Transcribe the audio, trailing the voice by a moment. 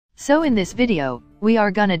So in this video, we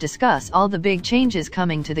are gonna discuss all the big changes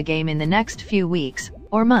coming to the game in the next few weeks,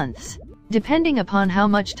 or months, depending upon how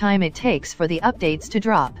much time it takes for the updates to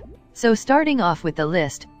drop. So starting off with the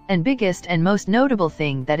list, and biggest and most notable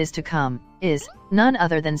thing that is to come, is none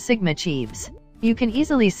other than Sigma Cheebs. You can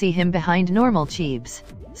easily see him behind normal Cheebs,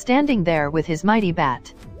 standing there with his mighty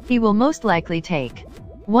bat. He will most likely take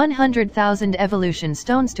 100,000 evolution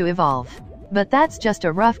stones to evolve. But that's just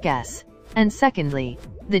a rough guess. And secondly,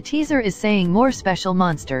 the teaser is saying more special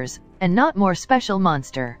monsters, and not more special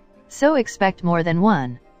monster. So expect more than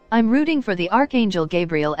one. I'm rooting for the Archangel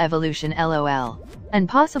Gabriel evolution LOL. And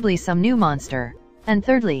possibly some new monster. And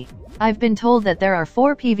thirdly, I've been told that there are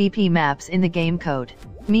 4 PvP maps in the game code.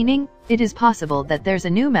 Meaning, it is possible that there's a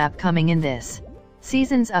new map coming in this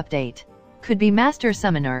season's update. Could be Master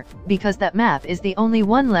Summoner, because that map is the only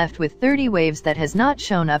one left with 30 waves that has not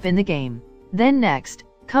shown up in the game. Then next,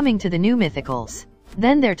 coming to the new mythicals.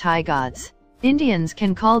 Then they're Thai gods. Indians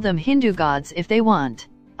can call them Hindu gods if they want.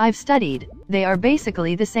 I've studied, they are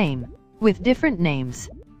basically the same, with different names,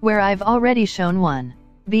 where I've already shown one,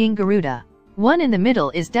 being Garuda. One in the middle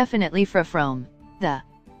is definitely Frafrome. The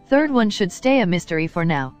third one should stay a mystery for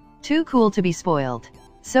now, too cool to be spoiled.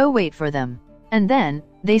 So wait for them. And then,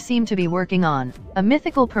 they seem to be working on a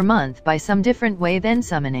mythical per month by some different way than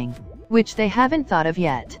summoning, which they haven't thought of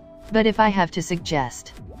yet. But if I have to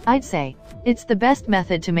suggest, I'd say, it's the best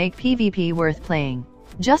method to make PvP worth playing.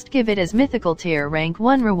 Just give it as mythical tier rank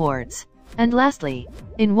 1 rewards. And lastly,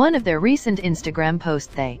 in one of their recent Instagram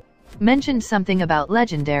posts they mentioned something about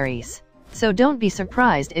legendaries. So don't be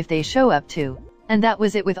surprised if they show up too. And that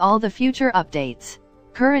was it with all the future updates.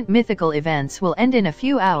 Current mythical events will end in a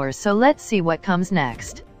few hours, so let's see what comes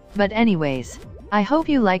next. But anyways, I hope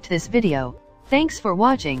you liked this video. Thanks for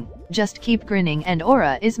watching, just keep grinning and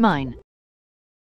aura is mine.